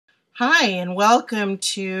Hi, and welcome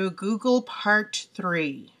to Google Part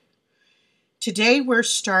 3. Today we're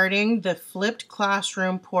starting the flipped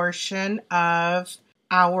classroom portion of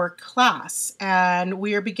our class, and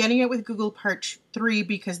we are beginning it with Google Part 3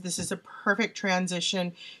 because this is a perfect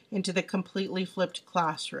transition into the completely flipped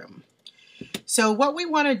classroom. So what we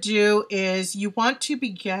want to do is you want to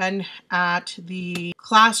begin at the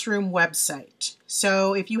classroom website.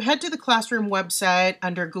 So if you head to the classroom website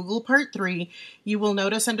under Google Part 3, you will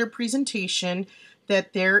notice under presentation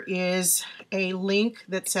that there is a link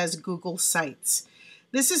that says Google Sites.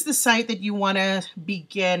 This is the site that you want to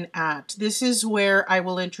begin at. This is where I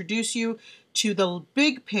will introduce you to the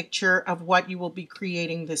big picture of what you will be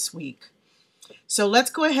creating this week. So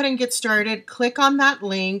let's go ahead and get started. Click on that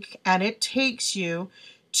link and it takes you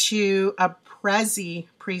to a Prezi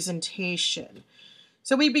presentation.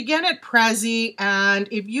 So we begin at Prezi, and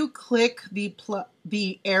if you click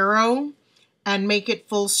the arrow and make it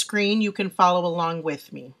full screen, you can follow along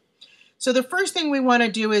with me. So the first thing we want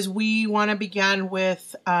to do is we want to begin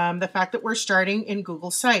with the fact that we're starting in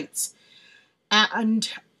Google Sites. And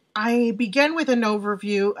I begin with an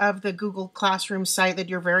overview of the Google Classroom site that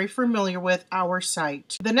you're very familiar with, our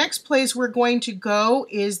site. The next place we're going to go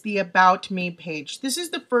is the About Me page. This is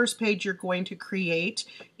the first page you're going to create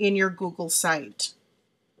in your Google site.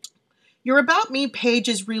 Your About Me page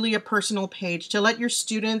is really a personal page to let your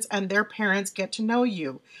students and their parents get to know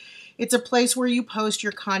you. It's a place where you post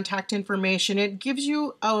your contact information. It gives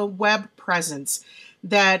you a web presence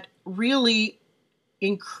that really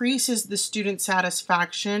increases the student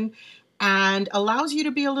satisfaction and allows you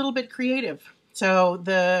to be a little bit creative.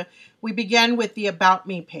 So we begin with the About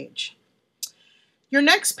Me page. Your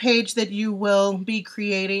next page that you will be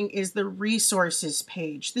creating is the Resources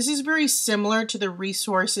page. This is very similar to the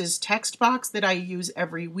Resources text box that I use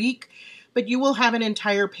every week, but you will have an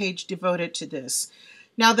entire page devoted to this.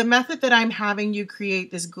 Now, the method that I'm having you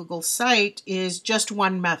create this Google site is just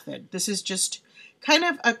one method. This is just kind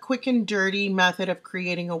of a quick and dirty method of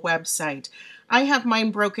creating a website. I have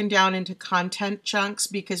mine broken down into content chunks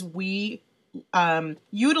because we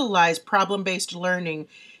utilize problem-based learning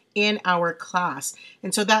in our class.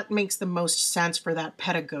 And so that makes the most sense for that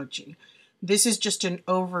pedagogy. This is just an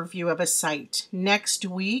overview of a site. Next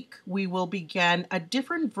week, we will begin a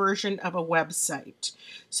different version of a website.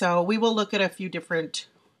 So we will look at a few different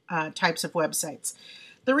types of websites.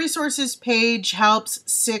 The Resources page helps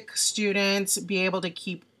sick students be able to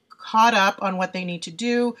keep caught up on what they need to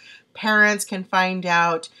do. Parents can find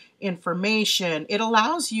out information. It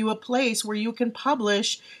allows you a place where you can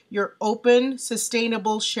publish your open,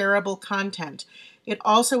 sustainable, shareable content. It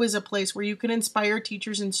also is a place where you can inspire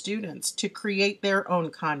teachers and students to create their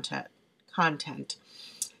own content.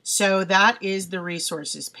 So that is the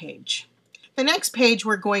Resources page. The next page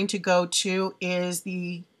we're going to go to is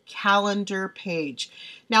the Calendar page.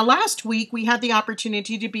 Now, last week we had the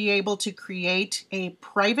opportunity to be able to create a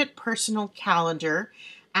private personal calendar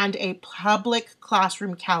and a public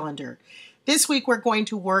classroom calendar. This week we're going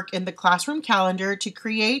to work in the classroom calendar to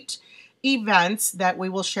create events that we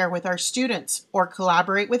will share with our students or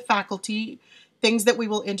collaborate with faculty, things that we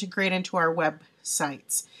will integrate into our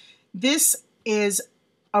websites. This is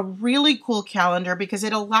a really cool calendar because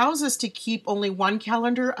it allows us to keep only one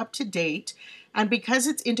calendar up to date. And because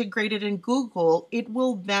it's integrated in Google, it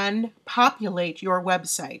will then populate your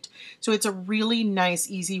website. So it's a really nice,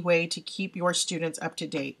 easy way to keep your students up to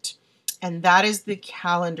date. And that is the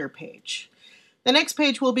Calendar page. The next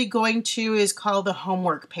page we'll be going to is called the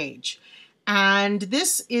Homework page. And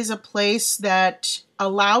this is a place that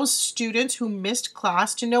allows students who missed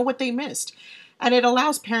class to know what they missed. And it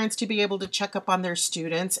allows parents to be able to check up on their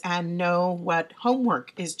students and know what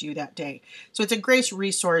homework is due that day. So it's a great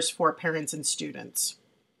resource for parents and students.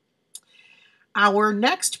 Our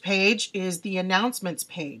next page is the Announcements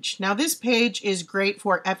page. Now this page is great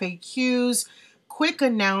for FAQs, quick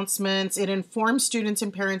announcements. It informs students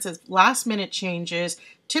and parents of last-minute changes,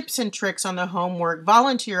 tips and tricks on the homework,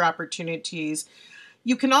 volunteer opportunities.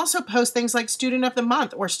 You can also post things like Student of the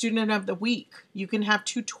Month or Student of the Week. You can have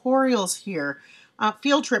tutorials here,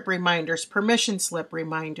 field trip reminders, permission slip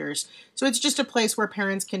reminders. So it's just a place where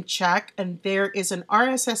parents can check, and there is an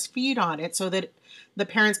RSS feed on it so that the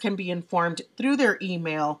parents can be informed through their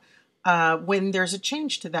email when there's a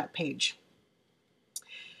change to that page.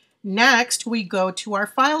 Next, we go to our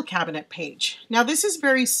file cabinet page. Now, this is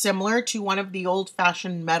very similar to one of the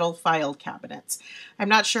old-fashioned metal file cabinets. I'm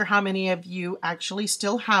not sure how many of you actually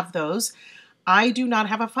still have those. I do not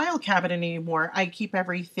have a file cabinet anymore. I keep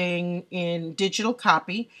everything in digital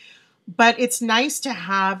copy, but it's nice to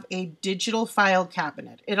have a digital file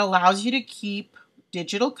cabinet. It allows you to keep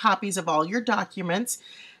digital copies of all your documents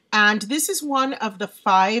And this is one of the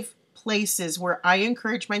 5 places where I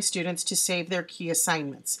encourage my students to save their key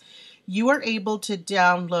assignments. You are able to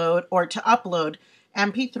download or to upload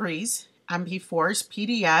MP3s, MP4s,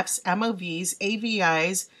 PDFs, MOVs,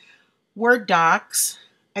 AVIs, Word docs,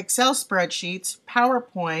 Excel spreadsheets,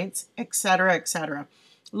 PowerPoints, etc., etc.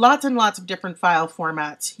 Lots and lots of different file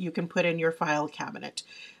formats you can put in your file cabinet.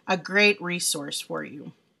 A great resource for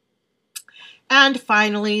you. And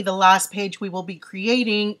finally, the last page we will be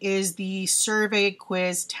creating is the survey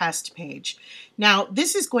quiz test page. Now,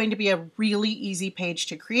 this is going to be a really easy page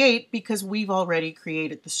to create because we've already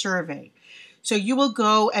created the survey. So you will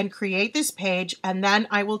go and create this page, and then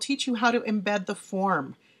I will teach you how to embed the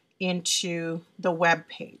form into the web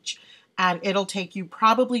page. And it'll take you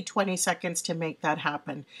probably 20 seconds to make that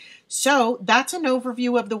happen. So that's an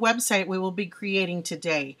overview of the website we will be creating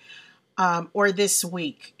today. Or this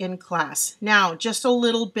week in class. Now, just a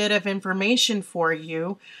little bit of information for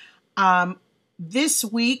you. This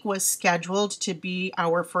week was scheduled to be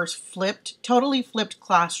our first totally flipped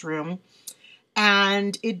classroom.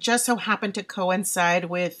 And it just so happened to coincide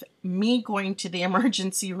with me going to the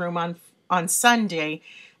emergency room on Sunday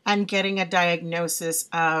and getting a diagnosis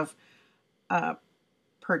of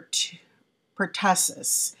pertussis,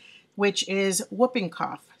 which is whooping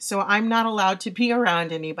cough. So I'm not allowed to be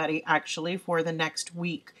around anybody actually for the next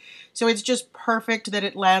week. So it's just perfect that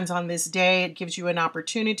it lands on this day. It gives you an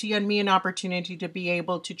opportunity and me an opportunity to be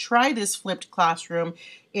able to try this flipped classroom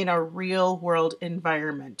in a real world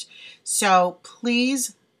environment. So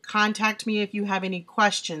please contact me if you have any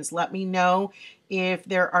questions. Let me know if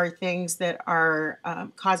there are things that are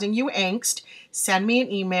causing you angst. Send me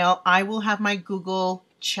an email. I will have my Google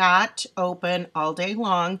chat open all day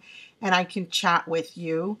long and I can chat with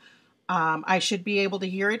you. I should be able to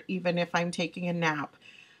hear it even if I'm taking a nap.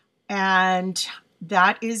 And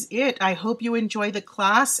that is it. I hope you enjoy the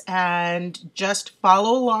class and just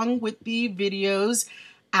follow along with the videos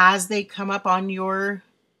as they come up on your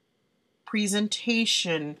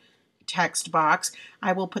presentation text box.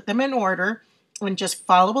 I will put them in order and just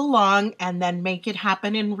follow along and then make it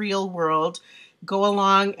happen in real world. Go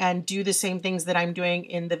along and do the same things that I'm doing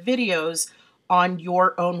in the videos on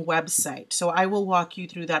your own website. So I will walk you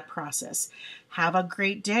through that process. Have a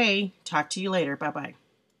great day. Talk to you later. Bye-bye.